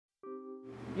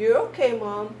You're okay,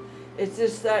 Mom. It's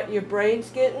just that your brain's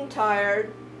getting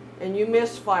tired and you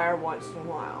misfire once in a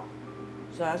while.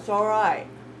 So that's all right,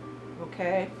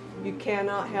 okay? You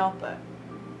cannot help it,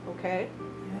 okay?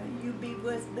 Yeah, you be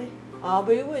with me. I'll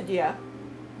be with you. Okay.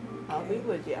 I'll be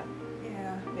with you.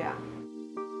 Yeah. Yeah.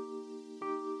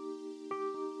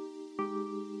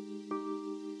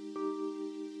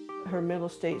 Her mental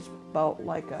state's about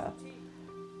like a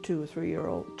 2 or 3 year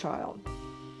old child.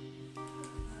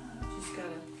 She's got a...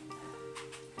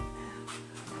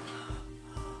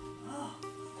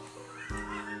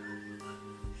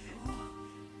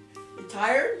 You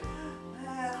tired?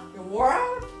 You wore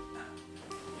out?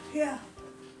 Yeah.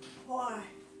 Why?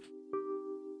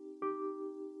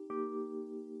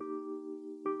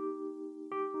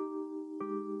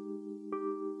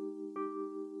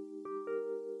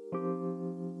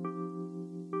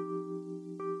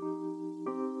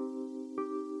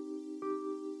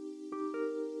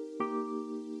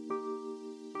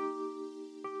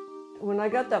 When I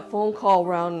got that phone call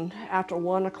around after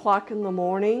 1 o'clock in the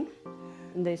morning,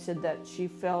 and they said that she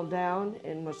fell down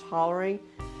and was hollering,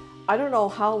 I don't know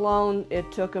how long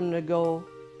it took them to go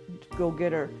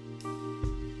get her.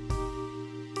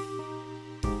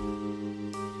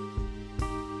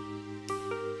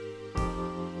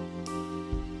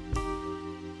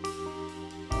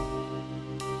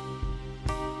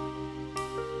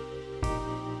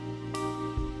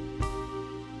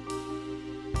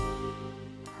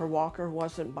 Her walker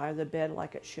wasn't by the bed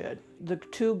like it should. The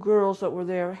 2 girls that were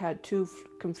there had 2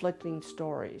 conflicting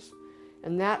stories,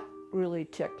 and that really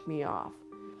ticked me off.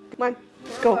 Come on,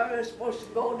 let's go. Where am I supposed to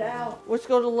go now? Let's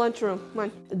go to the lunchroom. Come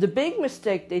on. The big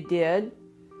mistake they did,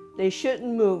 they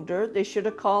shouldn't moved her. They should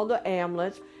have called the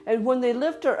ambulance. And when they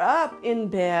lift her up in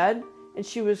bed and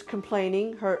she was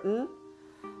complaining, hurting,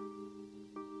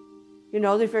 you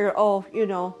know, they figured, oh, you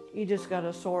know, you just got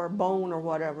a sore bone or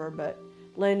whatever. But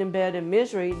laying in bed in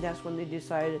misery, that's when they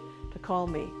decided to call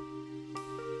me.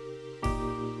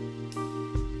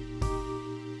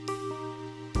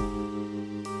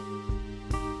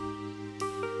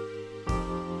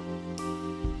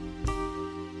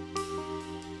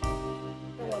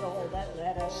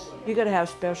 You got to have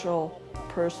a special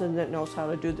person that knows how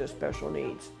to do their special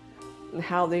needs and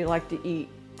how they like to eat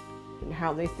and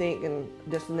how they think and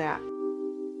this and that.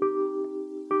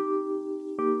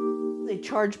 They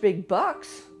charge big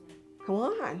bucks. Come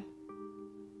on.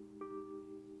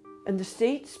 And the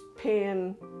state's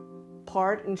paying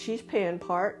part and she's paying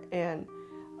part, and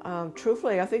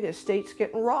truthfully I think the state's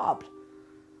getting robbed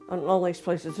on all these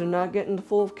places. They're not getting the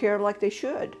full care like they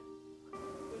should.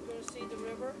 We're going to see the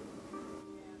river.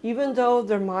 Even though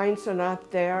their minds are not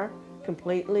there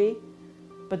completely,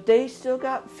 but they still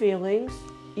got feelings,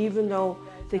 even though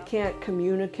they can't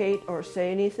communicate or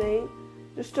say anything.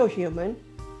 They're still human.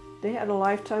 They had a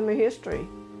lifetime of history.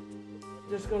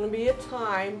 There's going to be a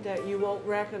time that you won't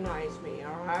recognize me,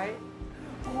 all right?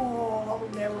 Oh, I'll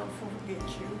never